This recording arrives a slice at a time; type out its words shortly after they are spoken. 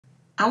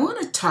I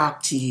want to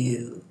talk to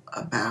you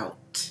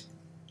about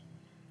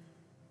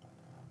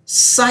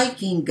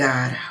psyching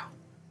God out,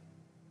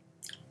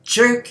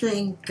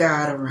 jerking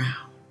God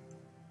around,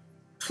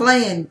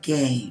 playing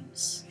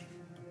games,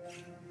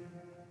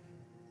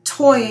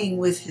 toying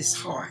with his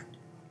heart,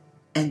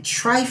 and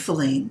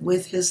trifling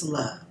with his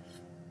love.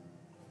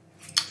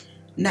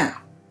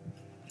 Now,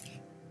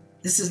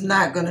 this is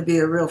not going to be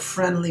a real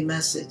friendly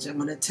message. I'm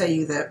going to tell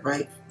you that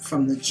right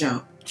from the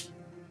jump.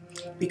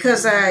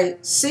 Because I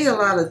see a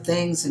lot of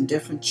things in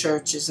different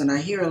churches and I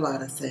hear a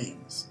lot of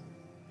things.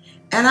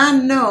 And I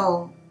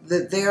know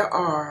that there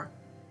are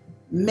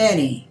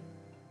many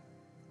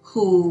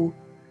who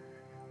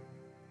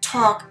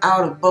talk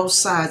out of both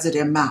sides of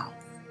their mouth.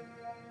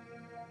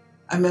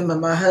 I remember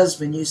my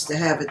husband used to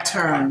have a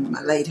term,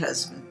 my late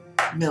husband,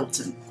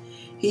 Milton.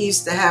 He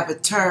used to have a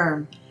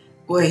term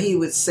where he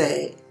would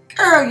say,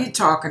 "Girl, you're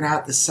talking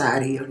out the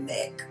side of your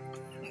neck."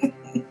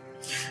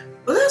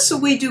 Well, that's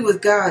what we do with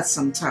God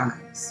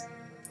sometimes.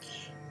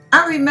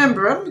 I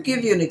remember, I'm going to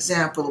give you an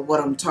example of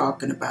what I'm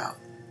talking about.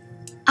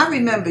 I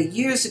remember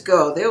years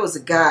ago, there was a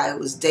guy who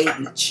was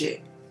dating a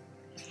chick.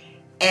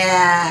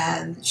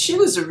 And she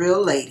was a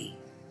real lady.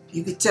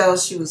 You could tell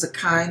she was a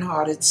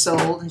kind-hearted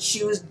soul and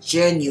she was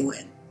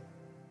genuine.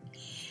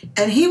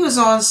 And he was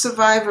on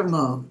survivor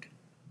mode.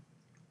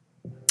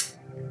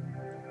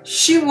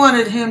 She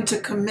wanted him to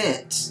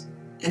commit,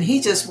 and he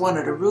just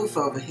wanted a roof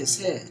over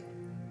his head.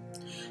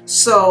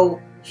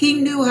 So he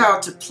knew how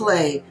to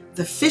play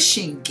the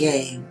fishing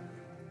game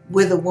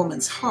with a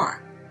woman's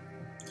heart.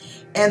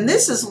 And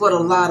this is what a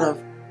lot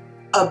of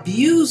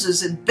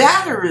abusers and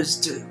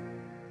batterers do.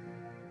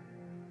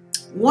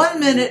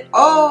 One minute,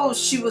 oh,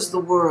 she was the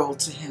world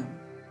to him.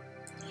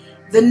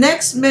 The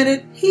next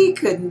minute, he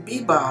couldn't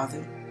be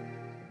bothered.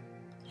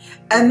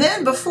 And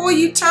then before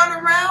you turn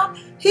around,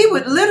 he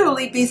would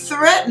literally be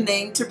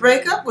threatening to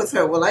break up with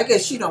her. Well, I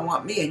guess you don't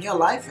want me in your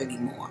life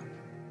anymore.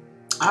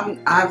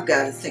 I've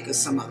got to think of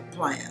some other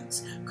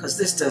plans because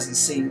this doesn't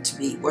seem to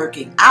be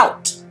working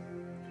out.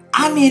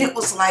 I mean, it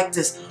was like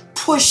this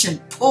push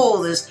and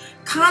pull, this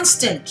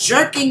constant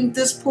jerking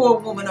this poor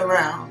woman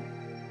around.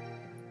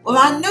 Well,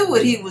 I knew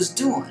what he was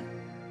doing.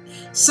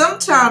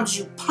 Sometimes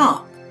you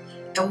pump,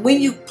 and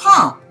when you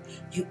pump,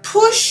 you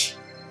push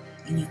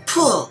and you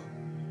pull,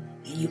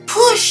 and you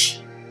push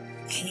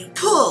and you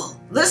pull.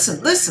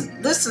 Listen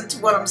to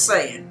what I'm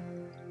saying.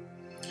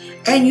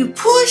 And you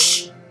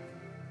push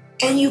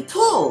and you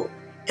pull.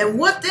 And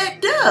what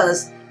that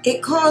does,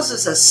 it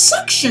causes a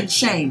suction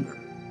chamber.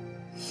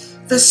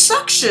 The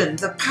suction,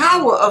 the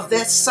power of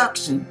that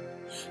suction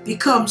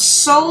becomes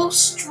so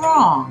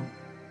strong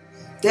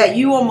that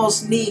you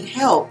almost need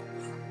help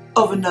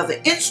of another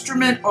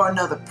instrument or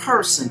another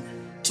person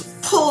to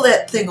pull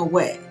that thing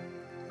away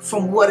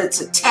from what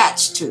it's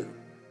attached to.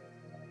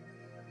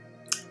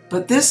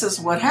 But this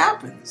is what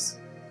happens.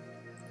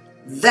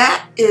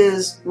 That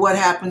is what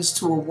happens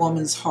to a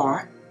woman's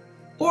heart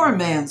or a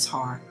man's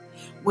heart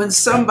when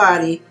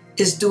somebody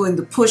is doing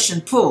the push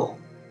and pull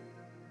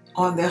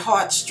on their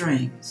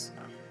heartstrings.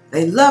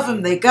 They love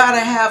him, they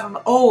gotta have him.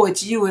 Oh,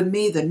 it's you and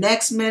me. The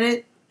next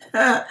minute,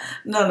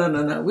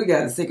 no. We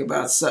got to think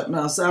about something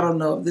else. I don't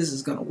know if this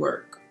is going to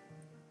work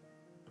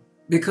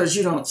because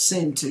you don't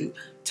seem to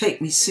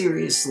take me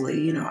seriously.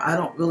 You know, I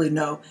don't really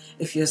know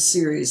if you're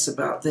serious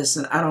about this,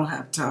 and I don't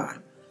have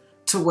time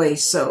to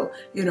waste. So,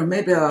 you know,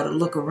 maybe I ought to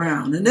look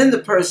around. And then the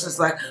person's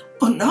like,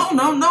 "Oh,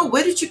 no.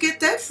 Where did you get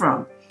that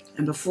from?"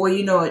 And before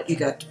you know it, you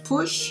got to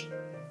push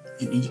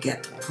and then you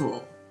got to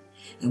pull.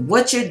 And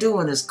what you're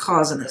doing is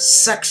causing a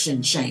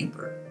suction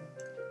chamber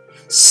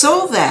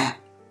so that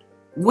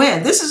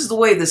this is the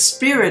way the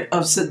spirit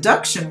of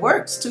seduction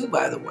works too,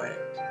 by the way.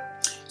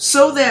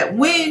 So that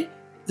when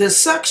the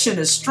suction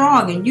is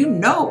strong and you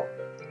know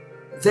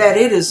that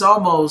it is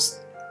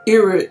almost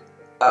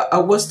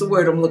what's the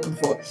word I'm looking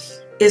for?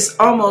 It's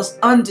almost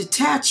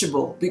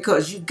undetachable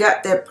because you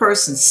got that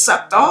person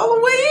sucked all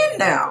the way in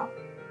now.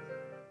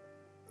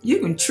 You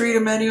can treat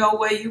them any old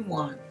way you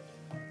want.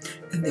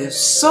 And they're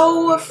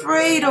so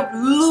afraid of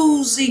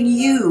losing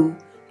you,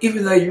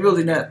 even though you're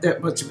really not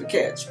that much of a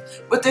catch.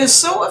 But they're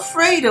so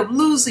afraid of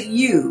losing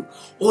you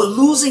or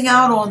losing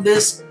out on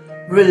this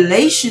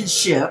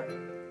relationship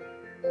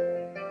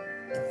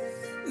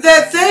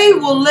that they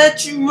will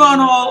let you run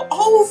all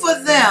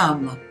over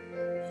them.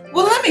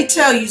 Well, let me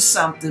tell you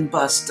something,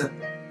 Buster,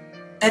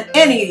 and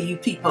any of you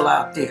people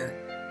out there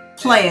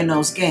playing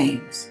those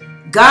games.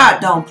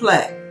 God don't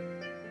play.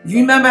 You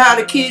remember how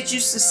the kids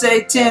used to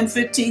say 10,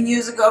 15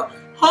 years ago?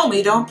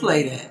 Homie, don't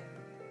play that.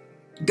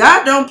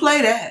 God don't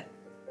play that.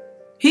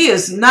 He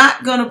is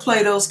not going to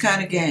play those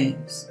kind of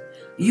games.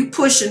 You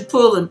push and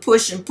pull and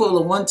push and pull,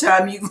 and one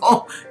time you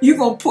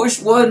gonna push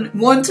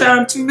one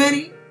time too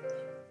many,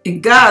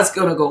 and God's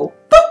going to go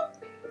boop,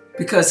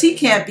 because he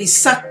can't be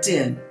sucked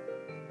in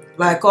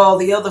like all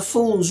the other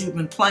fools you've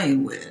been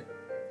playing with.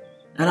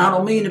 And I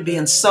don't mean to be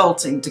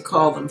insulting to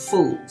call them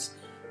fools.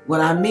 What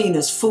I mean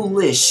is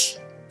foolish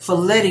for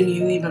letting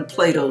you even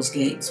play those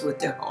games with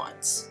their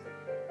hearts.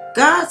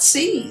 God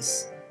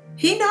sees.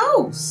 He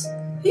knows.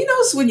 He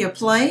knows when you're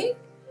playing.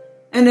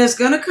 And there's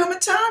going to come a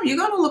time you're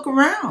going to look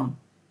around.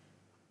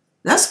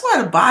 That's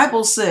why the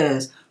Bible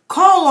says,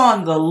 call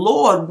on the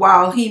Lord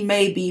while he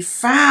may be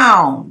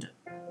found.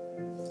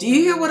 Do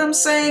you hear what I'm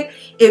saying?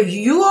 If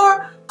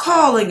you're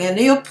calling and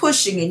you're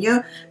pushing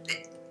and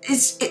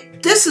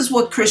this is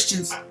what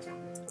Christians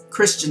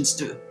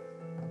do.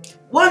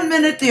 1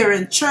 minute they're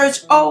in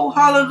church. Oh,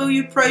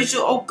 hallelujah, praise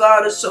you. Oh,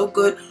 God is so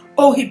good.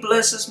 Oh, he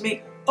blesses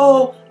me.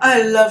 Oh,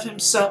 I love him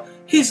so.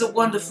 He's a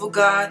wonderful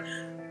God.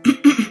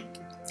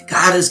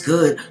 God is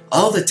good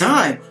all the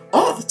time.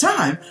 All the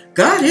time.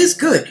 God is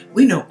good.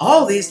 We know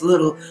all these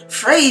little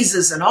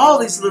phrases and all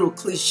these little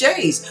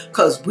cliches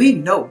because we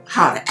know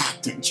how to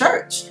act in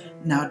church.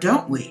 Now,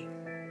 don't we?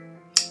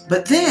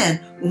 But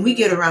then when we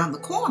get around the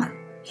corner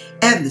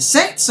and the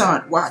saints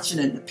aren't watching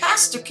and the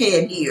pastor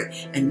can't hear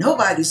and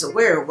nobody's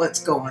aware of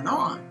what's going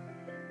on.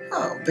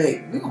 Oh,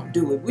 baby, we're going to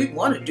do what we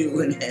want to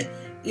do. And,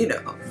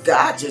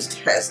 God just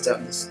has to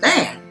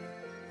understand.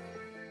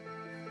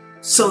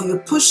 So you're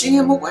pushing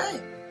him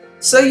away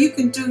so you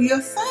can do your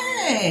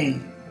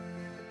thing.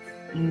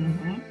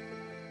 And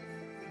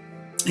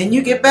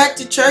you get back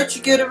to church,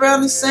 you get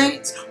around the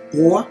saints,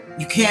 or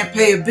you can't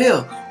pay a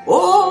bill.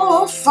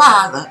 Oh,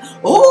 Father,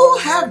 oh,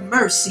 have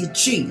mercy,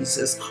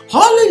 Jesus.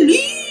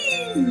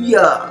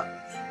 Hallelujah.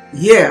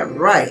 Yeah,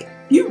 right.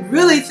 You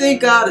really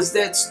think God is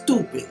that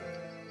stupid?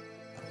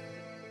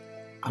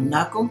 I'm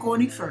not going to go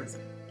any further.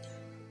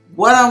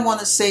 What I want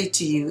to say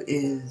to you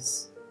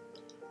is,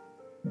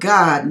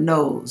 God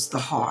knows the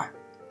heart.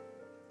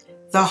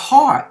 The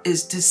heart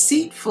is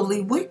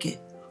deceitfully wicked.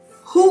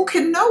 Who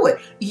can know it?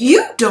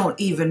 You don't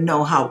even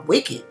know how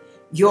wicked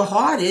your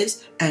heart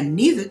is, and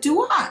neither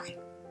do I.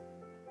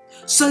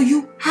 So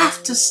you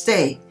have to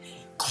stay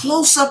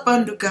close up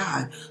under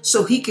God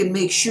so he can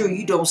make sure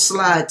you don't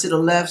slide to the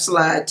left,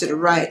 slide to the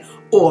right,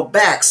 or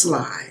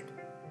backslide.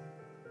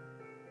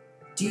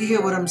 Do you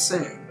hear what I'm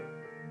saying?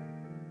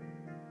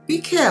 Be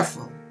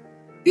careful.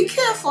 Be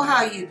careful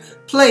how you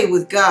play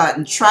with God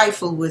and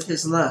trifle with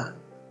his love.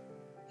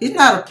 He's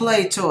not a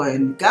play toy,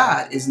 and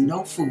God is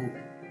no fool.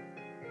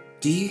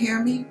 Do you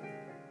hear me?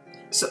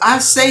 So I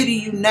say to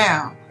you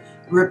now,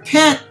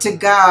 repent to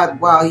God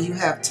while you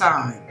have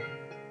time.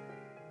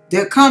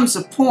 There comes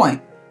a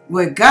point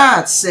where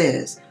God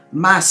says,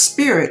 my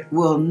spirit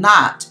will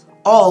not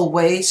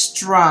always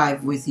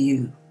strive with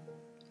you.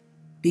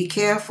 Be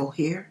careful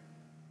here.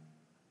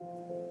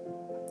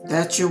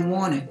 That's your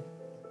warning.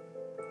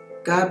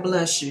 God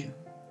bless you.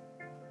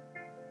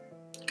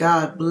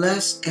 God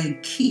bless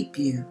and keep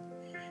you.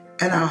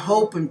 And I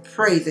hope and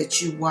pray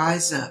that you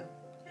wise up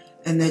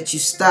and that you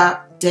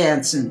stop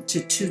dancing to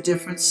two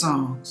different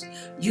songs.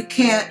 You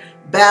can't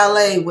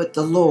ballet with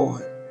the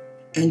Lord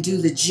and do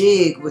the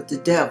jig with the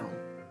devil,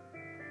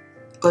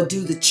 or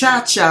do the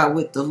cha-cha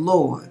with the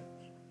Lord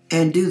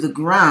and do the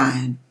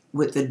grind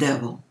with the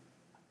devil.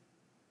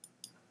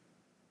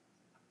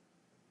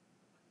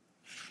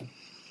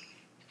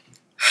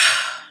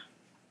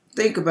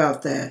 Think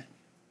about that.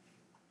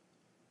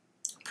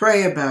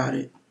 Pray about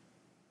it.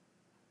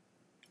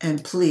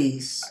 And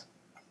please,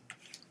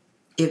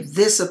 if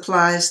this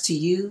applies to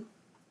you,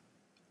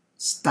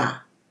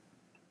 stop.